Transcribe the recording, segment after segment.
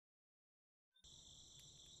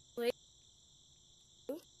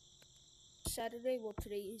Saturday. Well,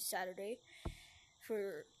 today is Saturday.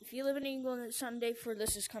 For if you live in England, it's Sunday. For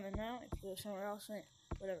this is coming out. If you live somewhere else,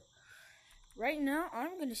 whatever. Right now,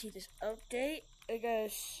 I'm gonna see this update. I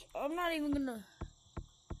guess I'm not even gonna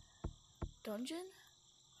dungeon.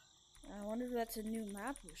 I wonder if that's a new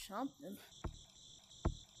map or something.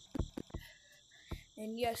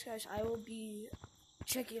 And yes, guys, I will be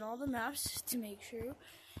checking all the maps to make sure.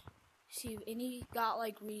 See if any got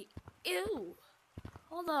like Ew!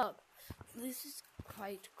 Hold up. This is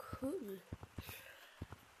quite cool.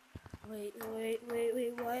 Wait. What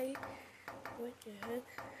the heck?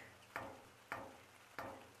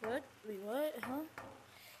 What? Wait, what? Huh?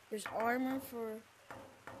 There's armor for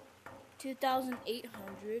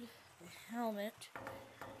 2,800. A helmet.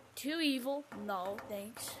 2 evil. No,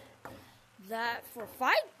 thanks. That for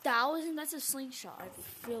 5,000? That's a slingshot, I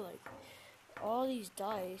feel like. All these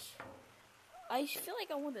dice. I feel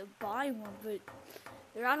like I want to buy one, but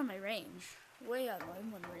they're out of my range. Way out of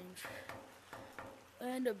my range.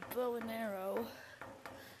 And a bow and arrow.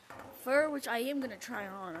 Fur, which I am going to try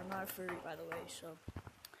on. I'm not a furry, by the way, so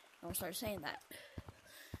don't start saying that.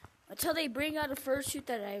 Until they bring out a fursuit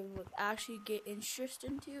that I would actually get interested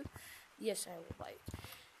into, yes, I would like.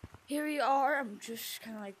 Here we are. I'm just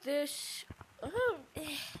kind of like this. Oh,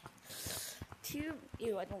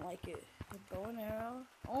 ew, I don't like it. The bow and arrow.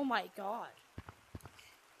 Oh my god.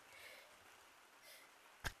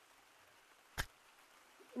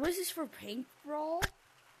 What is this for paintball?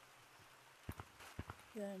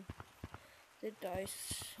 Then the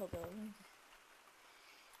dice. Hold on.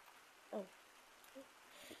 Oh.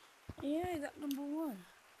 Yeah, I got number 1.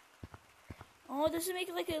 Oh, does it make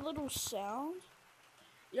like a little sound?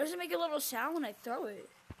 It doesn't make a little sound when I throw it.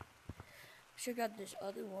 Check out this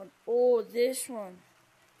other one. Oh, this one.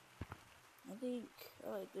 I think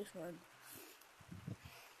I like this one.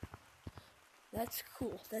 That's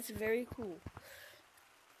cool. That's very cool.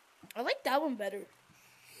 I like that one better.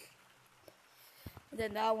 And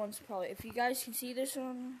then that one's probably, if you guys can see this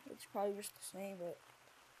one, it's probably just the same, but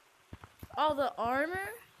all the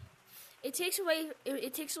armor, it takes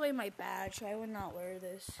away my badge, so I would not wear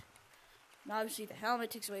this. And obviously the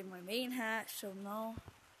helmet takes away my main hat, so no.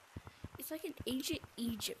 It's like an ancient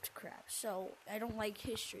Egypt crap, so I don't like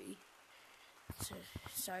history. So,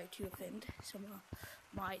 sorry to offend some of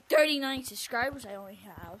my 39 subscribers I only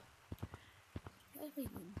have.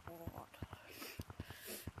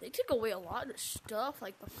 They took away a lot of stuff,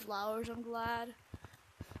 like the flowers, I'm glad.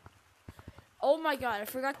 Oh my god, I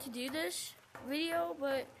forgot to do this video,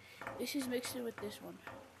 but this is mixed in with this one.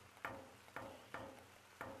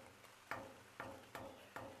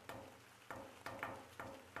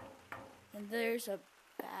 And there's a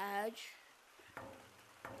badge.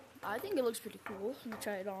 I think it looks pretty cool. Let me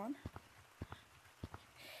try it on.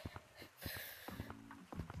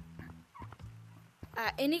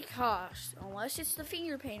 At any cost, unless it's the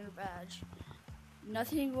finger painter badge,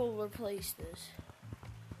 nothing will replace this.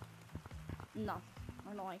 No,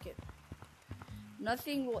 I don't like it.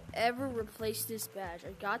 Nothing will ever replace this badge.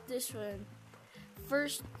 I got this one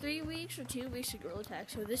first 3 weeks or 2 weeks of Girl Attack.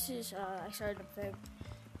 So this is, I started in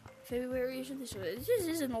February or something. So this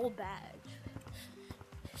is an old badge.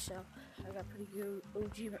 So I got pretty good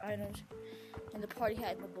OG items. And the party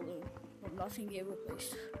hat and the balloon will nothing get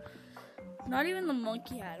replaced. Not even the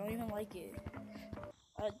monkey hat. I don't even like it.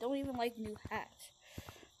 I don't even like new hats.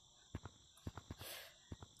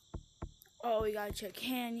 Oh, we gotta check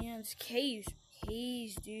canyons, caves,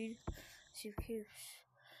 dude. See if caves.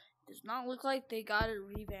 Does not look like they got it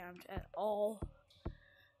revamped at all.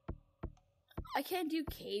 I can't do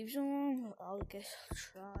caves on. I guess I'll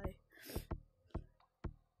try.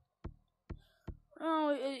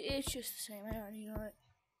 Oh, it's just the same. I already know it.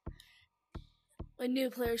 A new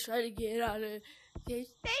player's trying to get out of it. Let me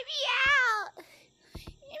out! Let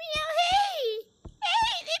me out!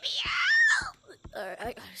 Hey, let me out! Alright,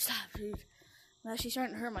 I gotta stop, dude. I'm actually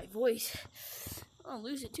starting to hurt my voice. I'm gonna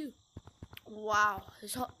lose it too. Wow.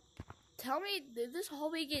 Tell me, did this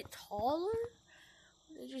hallway get taller?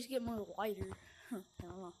 Or did it just get more wider? I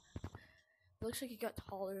don't know. Looks like it got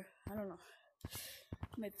taller. I don't know.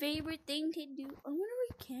 My favorite thing to do. I wonder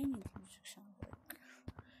what canyon music sounds like.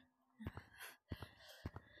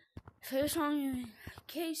 First song,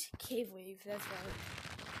 Cave Wave, that's right.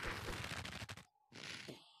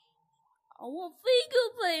 I want finger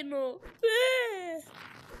play more.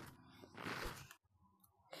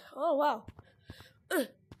 Oh wow.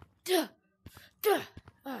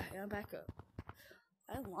 Alright, I'm back up.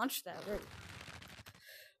 I launched that right.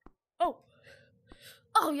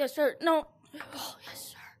 Oh yes sir. No. Oh yes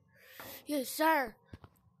sir. Yes sir.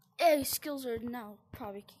 skills are now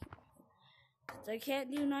probably key. I can't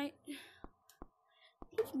do night.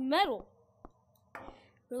 It's metal.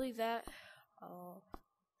 Really that? Oh,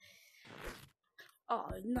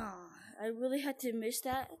 nah. I really had to miss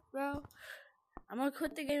that, bro. I'm gonna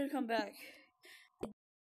quit the game and come back.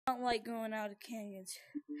 I don't like going out of canyons.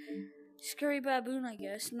 Scurry baboon, I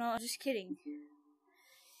guess. No, just kidding.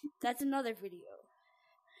 That's another video.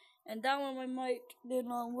 And that one my mic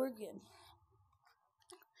didn't work in.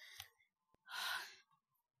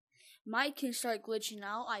 Mic can start glitching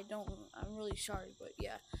out. I'm really sorry, but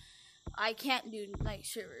yeah. I can't do night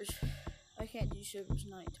servers. I can't do servers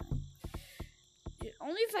nighttime. Dude,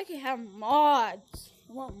 only if I can have mods.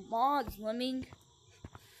 I want mods, Lemming.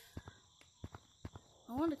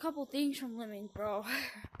 I want a couple things from Lemming, bro.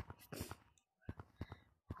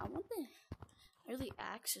 I want the early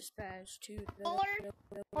access badge too. Hold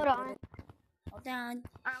on. Hold on.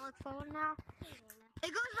 I look forward now.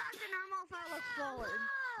 It goes back to normal if I look forward.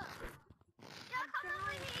 I'm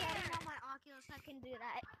currently setting on my Oculus. I can do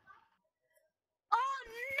that. Oh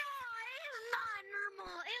no, it is not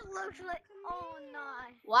normal. It looks like. Oh no.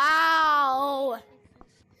 Wow.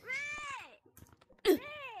 Rick.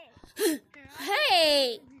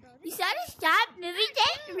 Hey, you gotta stop moving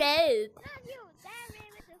that road.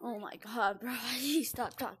 Oh my god, bro. Please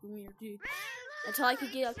stop talking weird, dude. Until I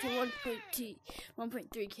could get up to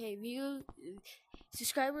 1.3k views,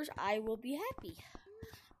 subscribers, I will be happy.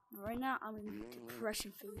 Right now, I'm in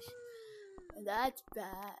depression phase. And that's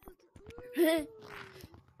bad.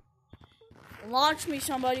 Launch me,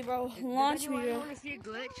 somebody, bro. Launch me, bro. Want to see a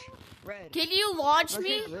glitch? Red. Can you launch Wanna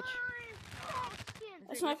see me? a glitch?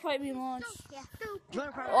 That's not quite me launched.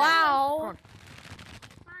 Wow. Wow.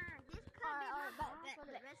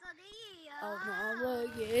 Oh, no,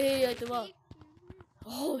 yeah, at the wall.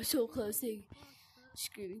 Oh, so close to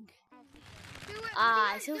screwing.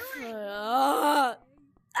 Ah, so fun.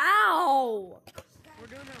 Ow! We're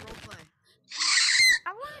doing a roleplay. I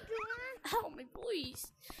want to do one. Ow, my voice.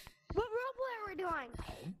 What roleplay are we doing?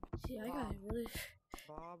 See, I got really.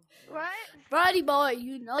 Bob. What? Buddy boy,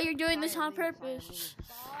 you know you're doing this on purpose.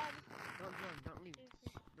 Don't leave.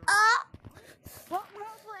 What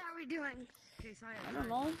roleplay are we doing? Okay, Saya. I don't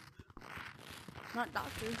know. Not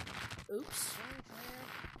doctor. Oops. I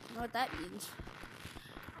don't know what that means.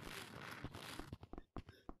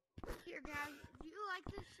 Here, guys. Do you like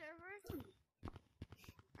this server?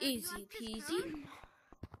 Easy peasy.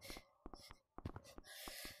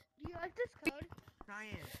 Do you like this code?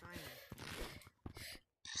 Cyan. 1,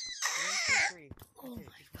 2, 3. Oh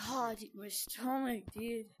my god, my stomach,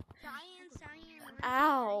 dude. Cyan.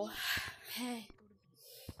 Ow. Hey.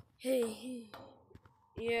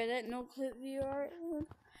 Yeah, that no clip VR.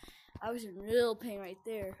 I was in real pain right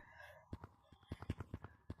there.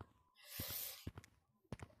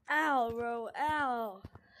 Ow, bro. Ow.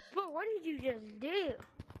 But what did you just do?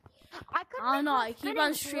 I don't know. I keep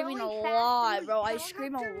on screaming a lot, bro. I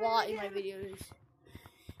scream a lot in my videos.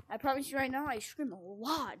 I promise you right now, I scream a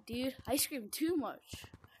lot, dude. I scream too much.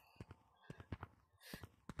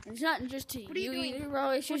 It's not just to you either,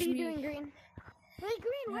 bro. It's just me. What are you doing, Green? Hey,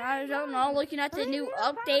 Green, I don't know. Looking at the new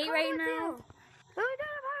update right now. Who did a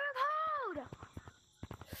code?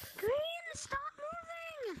 Green, stop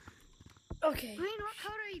moving! Okay. Green, what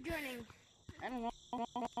code are you joining? I don't know.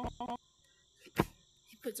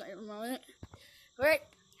 He puts my arm on it. Right.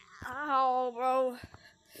 Ow, bro.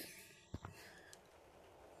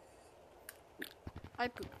 I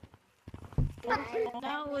poop.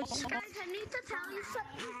 Now it's... Guys, I need to tell you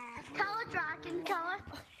something. Tell a dragon.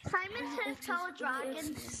 Simon says tell a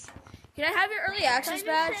dragon. Can I have your early access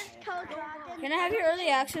badge? Simon says tell a dragon. Can I have your early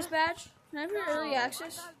access badge? Can I have your early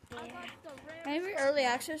access? Can I have your early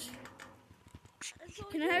access?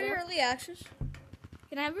 Can I have your early access?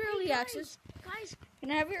 Can I have your early access? Guys, Can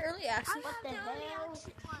I have your early access? what the hell?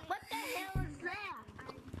 What the hell is that?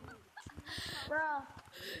 Bro.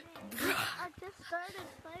 I just started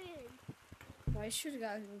playing. I should have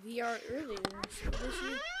gotten VR earlier. This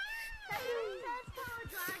year.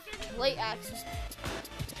 Late access.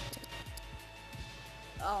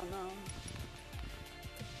 Oh no.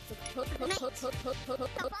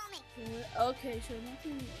 Okay, so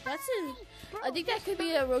nothing. That's it. I think that could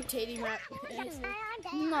be a rotating map.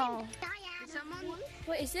 No.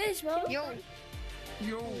 What is this, bro? Yo. Yo, you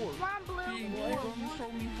gonna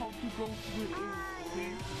show me how to go through it?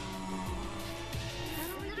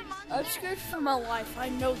 I'm scared for my life. I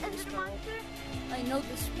know this, bro. I know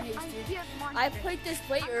this maze, dude. I played this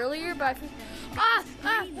way earlier, but I...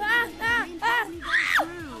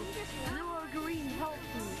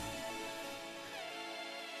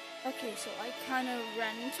 Okay, so I kind of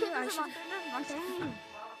ran into it.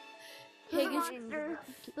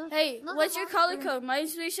 363. Hey, what's your color code?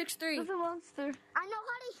 Mine's 363. There's a monster. I know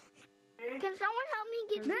how to. Can someone help me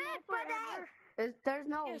get small forever? There's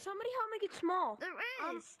no. Yeah, somebody help me get small. There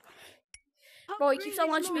is. Bro, he keeps on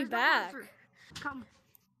launching me back. Come.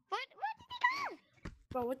 What did he do?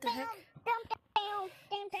 Bro, what the heck?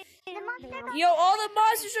 The monster. Yo, all the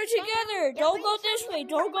monsters are together. Don't go this way.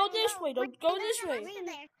 Don't go this way. Don't go this way.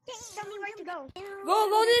 Tell me where to go.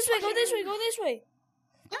 Go this way. Go this way. Go this way.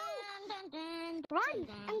 Run! I'm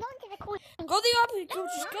going to the corner. Go the opposite.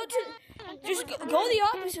 Just go the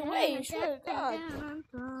opposite way. I swear to God.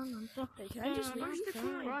 Hey, can I just leave?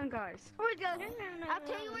 Run, guys. Where to go? I'll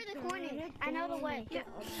tell you where the corner is. I know the way.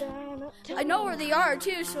 I know where they are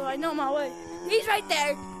too, so I know my way. He's right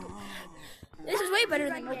there. This is way better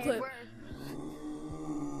than no clip.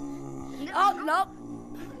 Oh nope.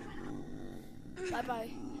 Bye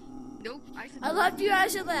bye. Nope. I left you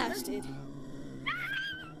as it lasted.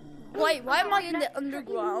 Wait, why am I in the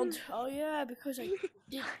underground? Oh yeah, because I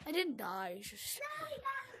didn't die. It's just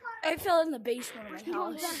I fell in the basement of my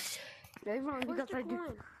house.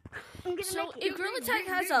 So if Gorilla Tag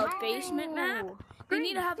has a basement map, they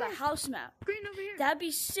need to have a house map. That'd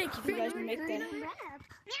be sick if you guys would make that.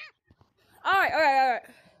 Alright. Guys,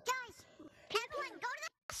 everyone, go to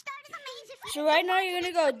the start of the maze. So right now you're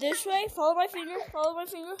gonna go this way, follow my finger,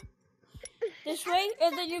 this way,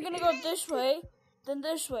 and then you're gonna go this way, then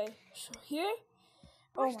this way. So here,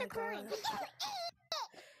 oh my god.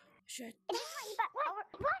 Shit. What?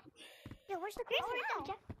 Yo, where's the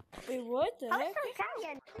corner? Wait, what the heck?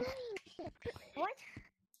 What?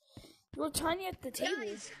 You're tiny at the table.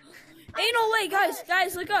 Ain't no way, guys,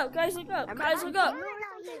 look up, guys, look up. Guys, go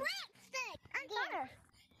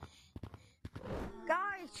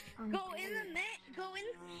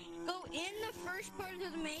in the first part of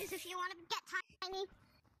the maze If you want to get tiny.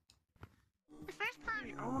 The first part.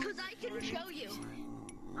 because I can show you.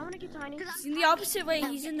 I want to get tiny. He's in the opposite way.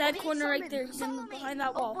 He's in that corner right there. He's in behind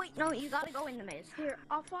that wall. Wait, no, you gotta go in the maze. Here,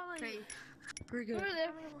 I'll follow you. We're good.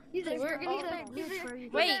 He's there.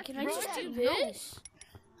 Wait, can I just do this?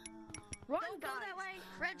 Run, go that way.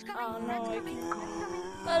 Red's coming. Oh no. Red's coming.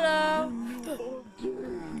 Hello.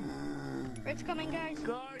 Red's coming, guys.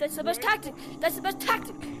 That's the best tactic.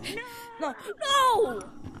 No.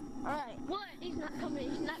 Alright. What? He's not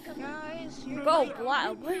coming. Guys, Go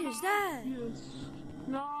black. What is that?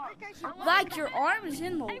 No. Like your arm is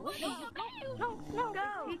in the way. No. go.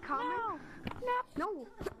 He coming? No.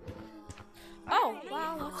 Oh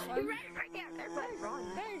wow, that's fun. Right there. Run.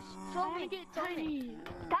 Guys, follow me. Get tiny.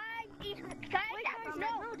 Guys,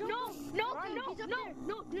 no.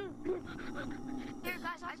 Here,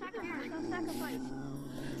 guys, I'll sacrifice.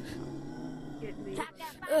 Get me.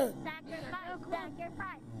 Sacrifice.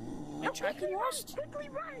 I'm tracking lost. Quickly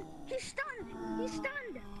run. He's stunned. He's stuck.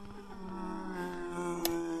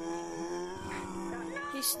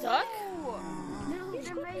 He's stunned.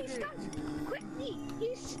 Quickly.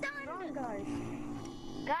 He's stunned. Run, guys.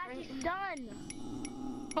 Guys, he's done.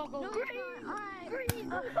 Go. Green.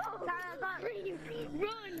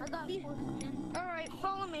 Run. Alright,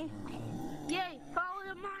 follow me. Yay. Follow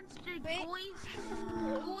the monster, boys.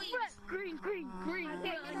 Green. Run.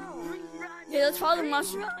 Yeah, let's follow the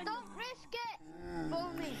monster. Don't risk it.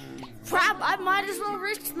 Follow me. Crap! I might as well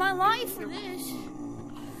risk my life for this.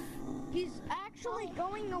 He's actually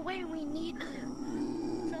going the way we need to.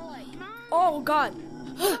 So, like, Oh god.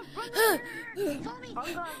 follow me.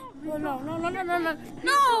 Oh, no. I'm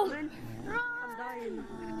dying.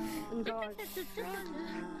 And God.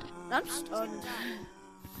 I'm stunned.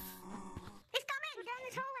 He's coming down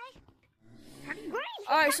this hallway. Green.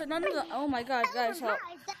 Alright, so none of the. Oh my god, guys, help.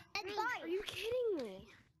 Are you kidding me?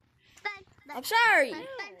 I'm sorry. Now,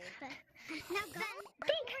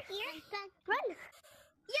 Pink, here. Run.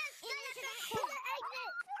 Yes,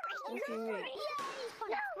 Okay, wait.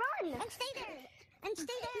 run. And stay there. Where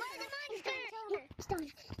the monster.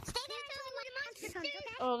 Stay there till the monster comes,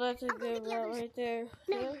 okay? Oh, that's a good route right there.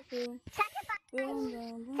 Boom. Sacrifice.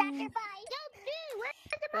 Sacrifice. Yo, dude, where's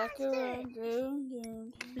the Back monster? around.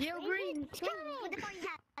 Boom. Yo, Green. With the party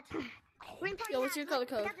hat. Green party Yo, what's your color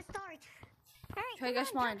code? Got the start. Alright, Can I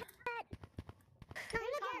guess mine?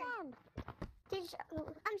 No,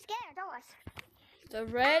 I'm scared, don't us. The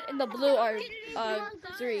red and the blue are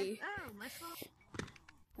 3.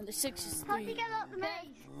 And the 6 is How'd you 3. get out the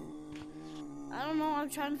maze? I don't know, I'm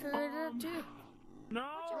trying to figure it out too. No.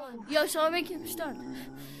 Yo, so I make him stunned.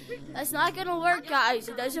 That's not gonna work, guys.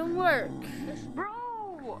 It doesn't work.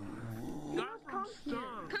 Bro. That's Come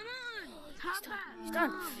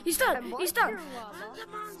on. He's stunned. Where's the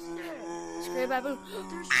monster? Scary baboon.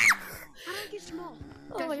 How do I get small?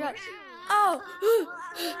 Oh my god. Oh!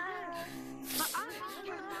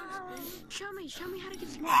 show me how to get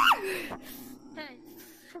small. Hey.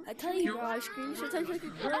 I tell you, bro, ice cream. Sometimes I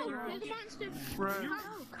can Oh, there's a monster. Fred,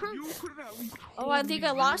 Crunch. you could have at least Oh, I told think me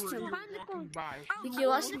I you lost were him. walking by. Think you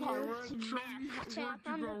lost him? Red, show me where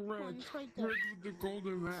to go, Red. Red with the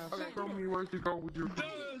golden mask. Show me where to go with your.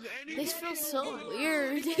 This feels so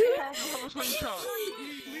weird. Have a slingshot.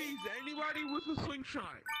 Please, anybody with a slingshot.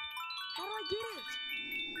 How do I get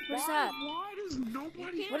it? What's that? Why does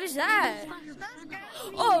nobody? What is that?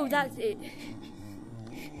 Oh, that's it.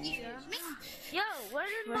 Yo, where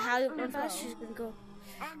did Well, how fast she's gonna go?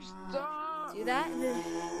 I'm stuck. Do that and then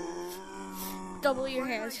double your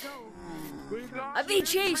hands. We got I'm being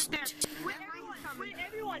chased. Wait,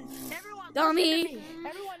 everyone, Dummy. listen to me.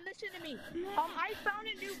 Everyone, listen to me. I found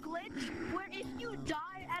a new glitch where if you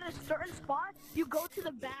die at a certain spot, you go to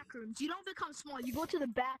the back rooms. You don't become small. You go to the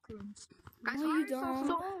back rooms. No, you don't.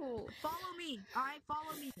 So follow me. All right,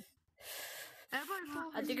 follow me. Everyone,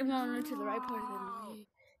 follow I me. think I'm going into the right part of the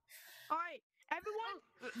All right,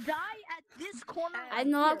 everyone, die at this corner. I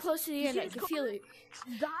know I'm close to the end. I can feel it.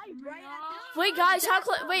 Die right at this. Wait, guys, how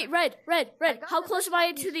close? Wait, red. How close am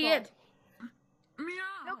I to the end?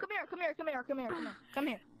 No, come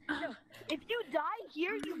here. No, if you die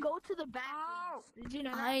here, you go to the back rooms. Did you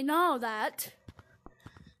know that? I know that.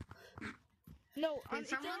 No, Can it's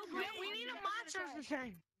someone- okay. we need a monster to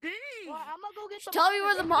say. Well, I'm gonna go get the Tell me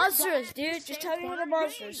where the monster. monster is, dude. Just tell me where the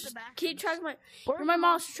monster is. Keep track of my. You're my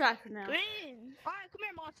monster tracker now. Green. All right, come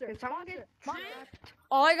here, monster. Can someone Monster. get Monster.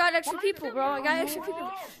 Oh, I got extra people, bro. I got extra people.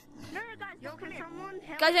 No, guys, Yo, come can here. someone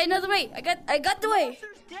help? Guys, I know the way. I got the way.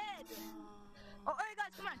 Monster's dead. Oh, hey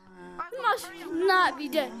guys, come on. All right, You come on, must hurry up. not be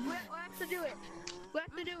dead. We have to do it. We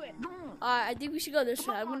have to do it. I think we should go this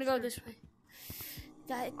way. I'm gonna go this way.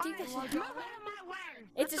 I think this Alright, is. move out of my way.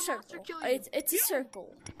 It's a Let the monster circle. kill you. It's a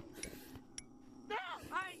circle. No,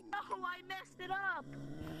 I messed it up.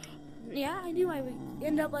 Yeah, I knew I would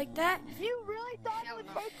end up like that. You really thought it would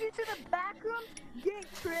take you to the back room? Get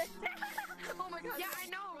tricked. Oh my god. Yeah, I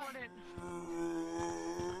know about it.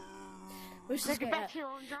 Where's this Take it guy back at? to your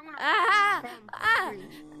own jungle. Ah!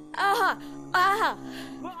 Ah!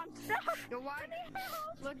 Well, I'm stuck. Yo, why?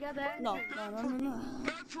 Look at that. No.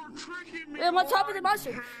 That's for tricking me. I'm on top of the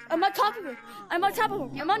monster. I'm on top of him.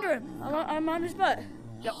 I'm under him. I'm on his butt.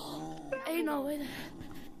 Ain't no way.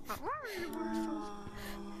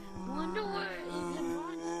 Wonder where is the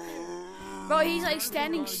monster? Bro, he's like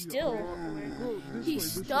standing still.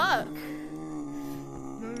 He's stuck.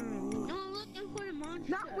 No, I'm looking for the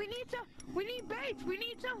monster. No, we need Bates. We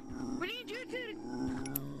need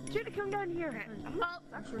you to come down here.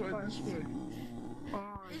 This way.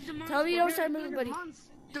 Is the monster? Tell me you don't start moving, The buddy.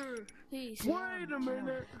 monster. Please. Wait a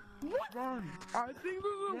minute. Run. I think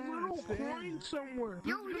there's a little coin somewhere.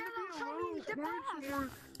 Yo, There's yeah, gotta show be me a the little map. coin somewhere.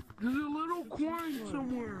 There's a little coin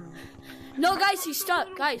somewhere. No, guys, he's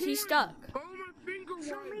stuck. Guys, he's stuck. Oh, my finger went.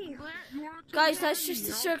 You wanna tell Guys, me? that's just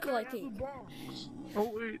a circle, I have the think. box.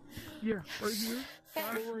 Oh, wait. Yeah, right here.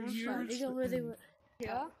 Right here. I think where they were.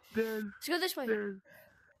 Then, Let's go this way. then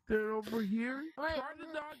over here. Wait. Try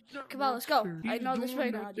to dodge that Come on, let's go. monster. I He's know this doing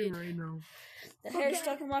right now, nothing dude. Right now. The hair's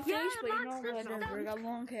stuck in my face, Yeah, but you know monster's whatever. I got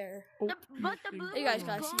long hair. Oh, but the he's blue You guys thinking.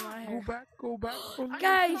 gotta see my Go hair. back, go back. Go back.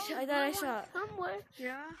 Guys, I thought I saw it. somewhere.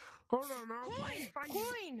 Yeah. Hold on now. Coin.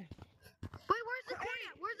 Wait, where's the coin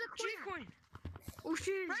at? Where's the coin at? Coin. Oh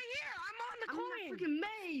shit. Right here. I'm on the I'm coin. in the freaking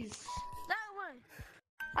maze. That way.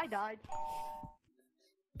 I died. Oh,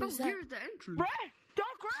 What's that? here's the entrance. Brad,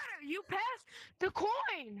 don't cry. You passed the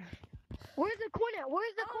coin. Where's the coin at?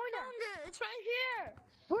 Where's the coin at? It's right here.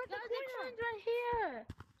 Where's the No, the coin at? coin's right here.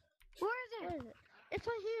 Where is it? It's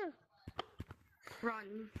right here.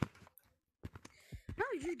 Run. No,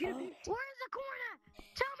 you just get it. Where's the coin at?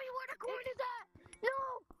 Tell me where the coin is at. No.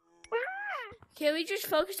 Can we just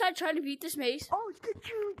focus on trying to beat this maze? Oh, it's good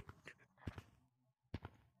you.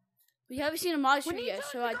 We haven't seen a monster We need yet, to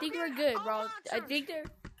so I go think get we're a good, couple bro. I monsters. think they're.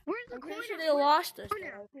 Where's the I'm coin pretty sure at? they lost us. Coin Bro.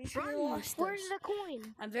 at? I'm pretty sure they lost Where's us. the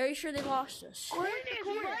coin? I'm very sure they lost us. Coin is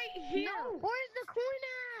right here. No. Where's the coin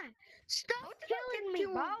at? Stop killing me,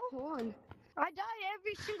 bro. Hold I die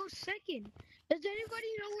every single second. Does anybody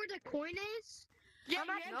know where the coin is? Yeah,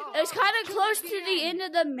 It's kind of close to the end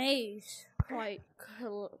of the maze. Quite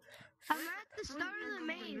close. I'm at the start of the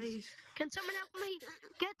maze. Can someone help me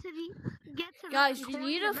get to Guys, the you coin,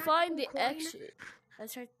 need the to find the magical coin? exit.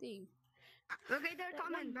 That's our thing. Okay, they're That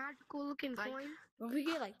one coming. magical looking Like- coin. When we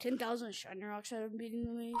get like 10,000 shiny rocks out of beating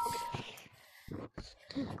the maze.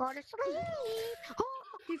 Gotta sleep. Oh,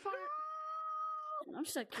 He fired. I'm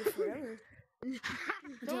stuck here forever.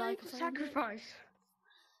 Until I can find it. Sacrifice.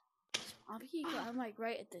 I'm like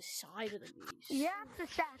right at the side of the maze. You have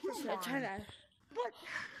to sacrifice. So I try to.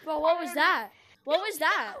 Bro, what was that? What was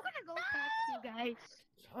that? I'm gonna go past you guys.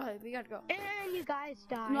 Alright, we gotta go. And you guys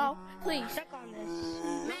die. No, please. Check on this.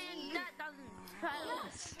 Man, that doesn't count.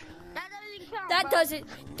 That doesn't count. That bro. does it.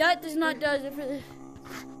 That does not does it for the.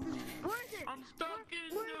 Where is it? I'm stuck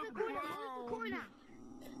in Where's the the coin at? Where's the coin ground.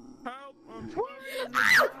 at? Help! I'm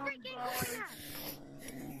Where's stuck the in the freaking ground.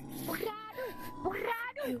 coin at?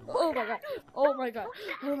 Oh my god. Oh my god.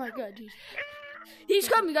 Oh my god, dude. He's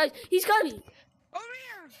coming, guys. He's coming. Over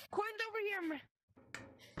here. Coin's over here.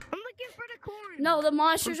 I'm looking for the coin. No, the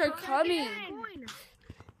monsters are coming. Coin.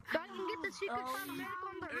 So I can get the secret shot of miracle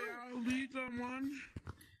on the roof. Yeah, I'll lead someone.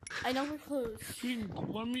 I know we're close.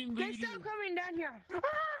 Let me They lead you. stop coming down here.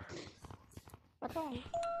 What's wrong?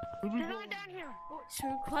 Let me They're go. not down here. So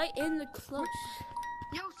we're quite in the close.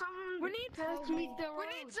 Yo, someone. We need someone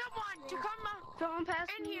to come Someone pass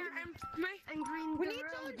in me. here and green. We need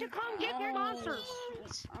someone to come Get your monsters.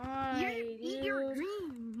 Eat your Dude.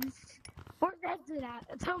 dreams. Where's the exit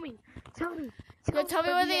at? Tell me. Tell me. Yeah, tell me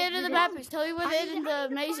where the end of the map is. Tell me where the end of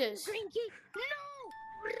the maze is. Green key.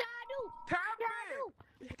 No. Radu. Tap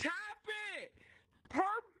it! Tap it!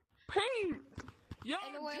 Pink! Yo,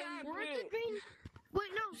 Anyway, tap where's the it! green? Wait,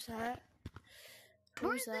 no. Who's that?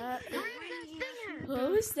 Who's that? Where's this thing at?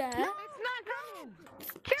 Who's that? It's not coming.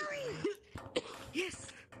 Carrie. Yes.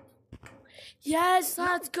 Yes,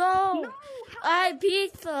 let's go. I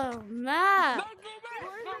beat the map. No,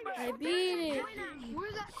 go back! I beat it.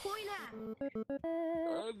 Where's that coin at?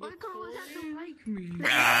 The coin like me.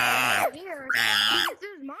 Here.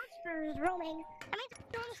 There's monsters roaming. I mean,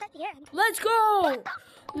 they're almost at the end. Let's go.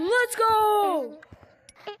 Let's go.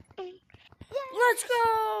 Let's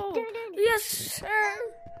go. Yes, sir.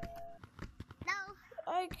 No.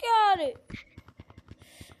 I got it.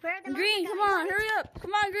 Where are the Green, come on, hurry up.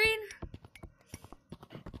 Come on, Green.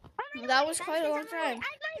 That was quite a long time. I might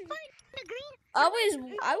find the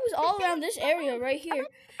green. I was all around this area right here.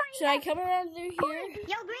 Should I come around through here?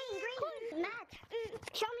 Yo, green. Matt,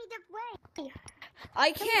 show me the way.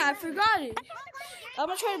 I can't. I forgot it. I'm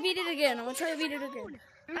gonna try to beat it again. I'm gonna try to beat it again.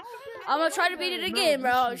 I'm gonna try to beat it again,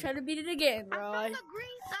 bro. I'm trying to beat it again, bro. I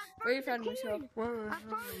already found myself. I found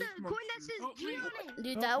the coin that says G on it.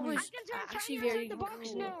 Dude, that was actually very the box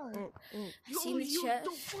cool. now. I seen the chest.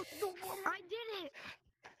 I did it.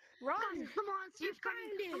 Run. The monster's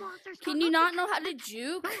coming. The monster's Can you not know how to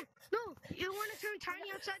juke? No, you want to turn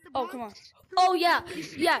tiny outside the Oh, box? come on. Oh, yeah.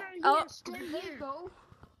 Yeah. Oh, Stand here.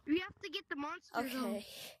 You have to get the monsters. okay.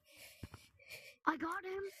 I got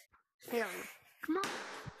him. Come on.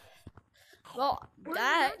 Well,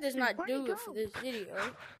 that does not do it for this video.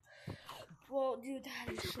 Well, dude,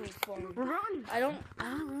 that is so fun. Run. I don't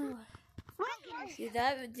know. Dude,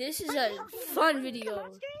 this is a fun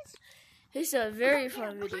video. This is a very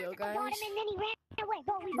fun video, guys. In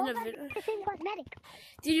a vid-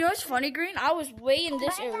 Dude, you know what's funny, Green? I was way in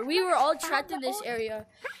this area. We were all trapped in this area.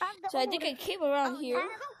 So I think I came around here.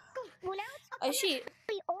 I see it.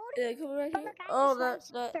 Did I come around here? Oh,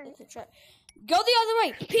 that's a trap. Go the other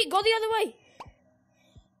way. Pete, go the other way.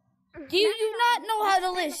 Do you not know how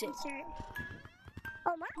to listen?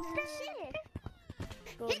 Oh, monster shit.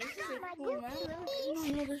 Bro, this is a cool map. I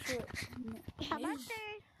don't know this one.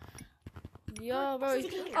 Yo, bro.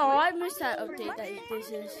 Oh, I missed that update that this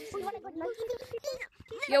is.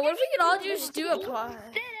 Yo, what if we could all just do a pod?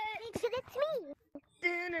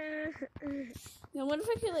 Yo, what if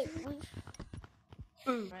I could, like...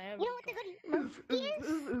 You know what the good move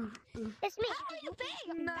is? It's me.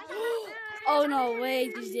 Oh, no way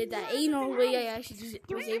you just did that. Ain't no way I actually just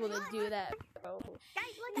was able to do that, bro.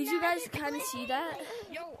 Did you guys kind of see that?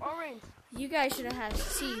 Yo, orange. You guys should have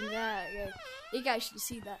seen that. Right? You guys should have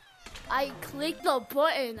seen that. I clicked the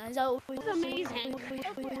button. As I was Amazing.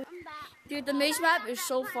 Dude, the maze map is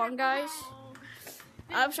so fun, guys.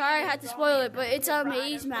 I'm sorry I had to spoil it, but it's a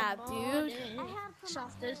maze map, dude.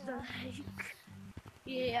 Softest.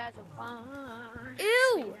 Yeah, it's fun.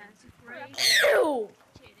 Ew! Ew!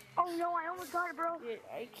 Oh no, I almost got it, bro. Dude,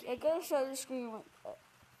 I gotta show the screen like that.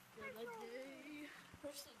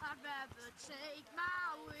 I'd rather take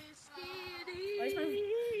my whiskey.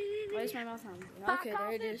 Why is my mouth on? Okay,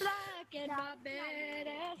 there it is. Black and my bed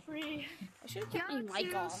is free. I should have kept my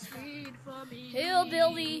mic off. Sweet for me.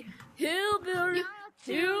 Hillbilly, hillbilly,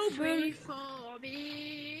 hillbilly. For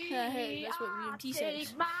me. Hey, that's what VMT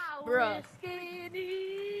says. My Bruh. whiskey.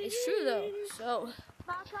 It's true though. So,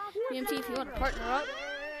 VMT, if you want to partner up,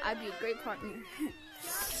 I'd be a great partner.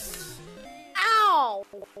 Ow!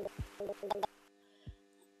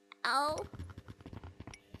 Ow!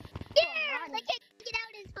 Yeah, I can't get out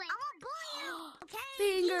of this place. I won't bully you. Okay.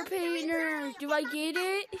 Finger painter. Do I get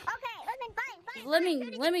it? Okay, listen, fine.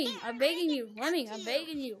 Lemming, I'm begging you. Lemming, I'm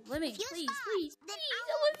begging you. Lemming, please.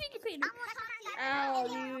 I want to get paid. Ow,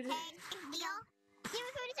 dude.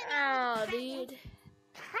 Ow, dude.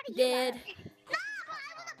 Dead.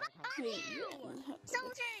 Wait,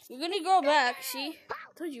 you're gonna go back, see?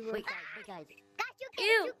 Told you, Wait, guys.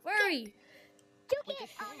 Ew, furry.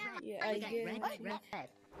 Yeah, I get it.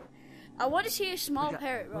 I want to see a small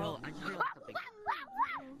parrot, bro. I just realized something.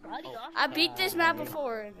 I beat this map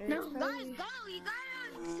before. No, guys, go! You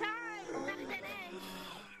gotta try.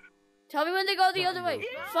 Tell me when they go the other way.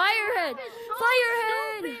 Firehead!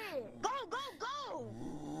 Firehead! Go, go, go!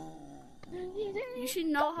 You should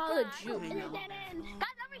know how to juke. Guys,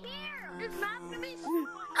 over here! This map's gonna be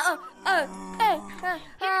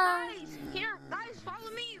Here, guys,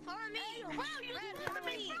 follow me. Follow me.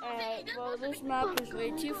 Alright, well, this map is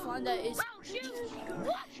way too fun. That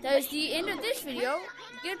is the end of this video.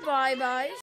 Goodbye, guys.